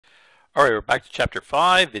All right, we're back to chapter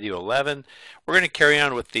 5, video 11. We're going to carry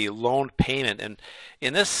on with the loan payment. And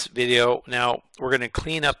in this video, now we're going to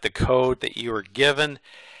clean up the code that you were given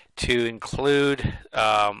to include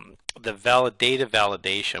the validative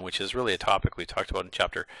validation, which is really a topic we talked about in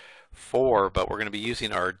chapter 4, but we're going to be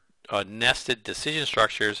using our nested decision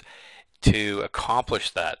structures to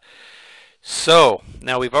accomplish that. So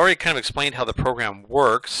now we've already kind of explained how the program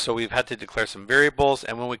works, so we've had to declare some variables,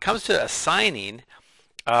 and when it comes to assigning,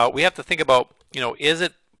 we have to think about, is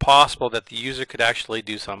it possible that the user could actually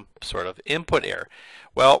do some sort of input error?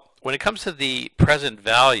 Well, when it comes to the present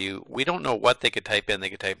value, we don't know what they could type in. They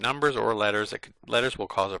could type numbers or letters. Letters will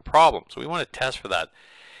cause a problem, so we want to test for that.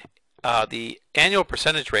 The annual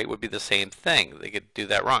percentage rate would be the same thing. They could do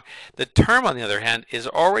that wrong. The term, on the other hand, is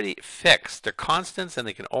already fixed. They're constants, and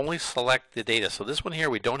they can only select the data. So this one here,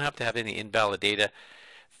 we don't have to have any invalid data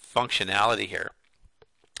functionality here.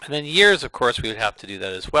 And then years, of course, we would have to do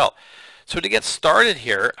that as well. So to get started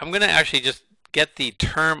here, I'm going to actually just get the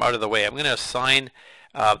term out of the way. I'm going to assign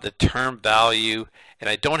the term value, and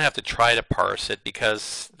I don't have to try to parse it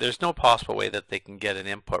because there's no possible way that they can get an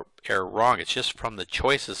input error wrong. It's just from the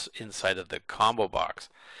choices inside of the combo box.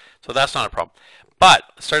 So that's not a problem. But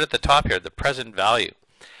let's start at the top here, the present value.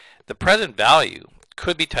 The present value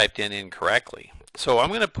could be typed in incorrectly. So I'm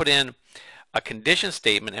going to put in a condition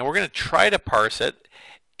statement, and we're going to try to parse it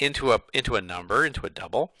into a number, into a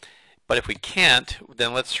double. But if we can't,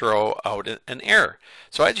 then let's throw out an error.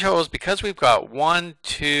 So I chose, because we've got 1,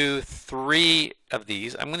 2, 3 of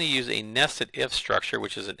these, I'm going to use a nested if structure,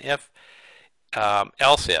 which is an if,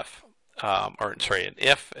 else if, an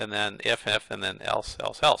if, and then if, and then else,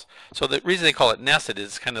 else. So the reason they call it nested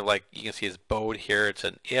is kind of like, you can see it's bowed here. It's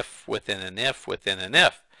an if within an if within an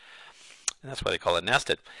if. And that's why they call it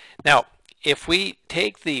nested. Now, if we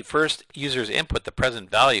take the first user's input, the present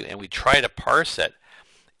value, and we try to parse it,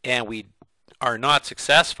 and we are not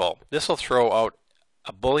successful, this will throw out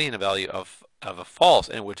a Boolean value of a false,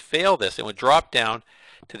 and it would fail this. It would drop down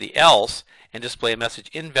to the else and display a message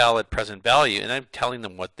invalid present value, and I'm telling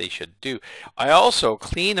them what they should do. I also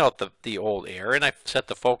clean out the old error, and I've set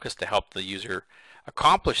the focus to help the user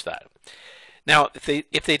accomplish that. Now,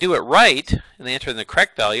 if they do it right and they enter in the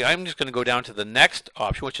correct value, I'm just going to go down to the next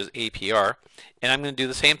option, which is APR, and I'm going to do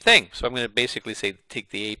the same thing. So I'm going to basically say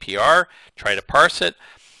take the APR, try to parse it,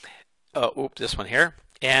 this one here,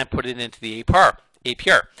 and put it into the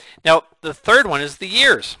APR. Now, the third one is the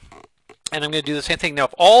years, and I'm going to do the same thing. Now,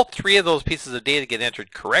 if all three of those pieces of data get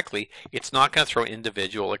entered correctly, it's not going to throw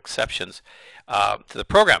individual exceptions to the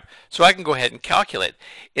program. So I can go ahead and calculate.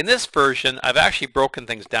 In this version, I've actually broken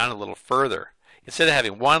things down a little further. Instead of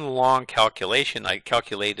having one long calculation, I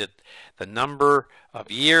calculated the number of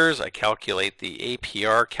years, I calculate the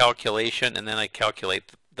APR calculation, and then I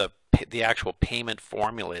calculate the actual payment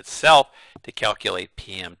formula itself to calculate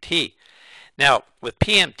PMT. Now, with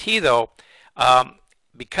PMT though,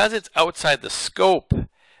 because it's outside the scope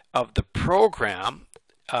of the program,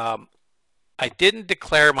 I didn't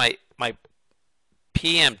declare my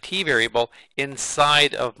PMT variable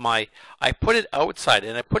inside of I put it outside,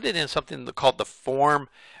 and I put it in something called the form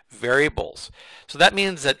variables. So that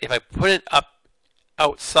means that if I put it up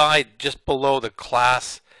outside just below the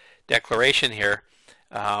class declaration here,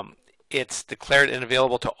 it's declared and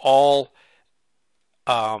available to all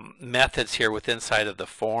methods here within inside of the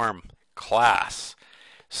form class.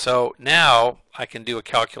 So now I can do a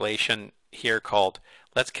calculation here called,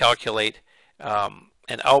 let's calculate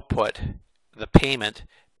and output the payment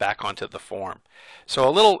back onto the form. So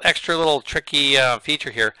a little tricky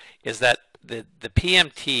feature here is that the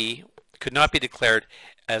PMT could not be declared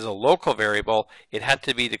as a local variable. It had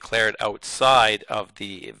to be declared outside of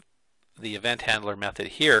the event handler method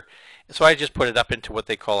here. So I just put it up into what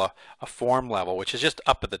they call a form level, which is just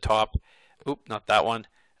up at the top. Oop, not that one.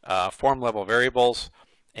 Form level variables,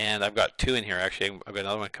 and I've got two in here actually. I've got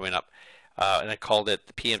another one coming up, and I called it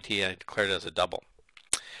the PMT, and I declared it as a double.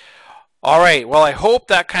 All right, well, I hope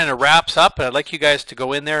that kind of wraps up, and I'd like you guys to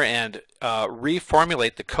go in there and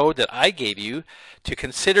reformulate the code that I gave you to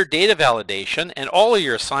consider data validation, and all of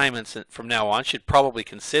your assignments from now on should probably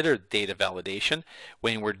consider data validation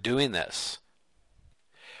when we're doing this.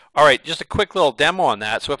 All right, just a quick little demo on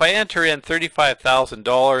that. So if I enter in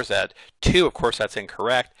 $35,000 at 2, of course that's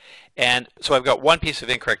incorrect. And so I've got one piece of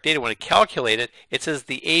incorrect data. When I calculate it, it says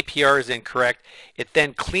the APR is incorrect. It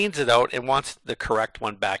then cleans it out and wants the correct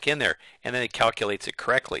one back in there. And then it calculates it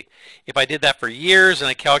correctly. If I did that for years and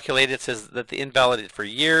I calculate it, it says that the invalid for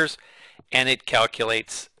years, and it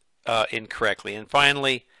calculates incorrectly. And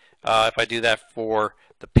finally, if I do that for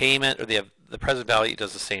the payment or the present value, it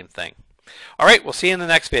does the same thing. All right, we'll see you in the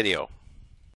next video.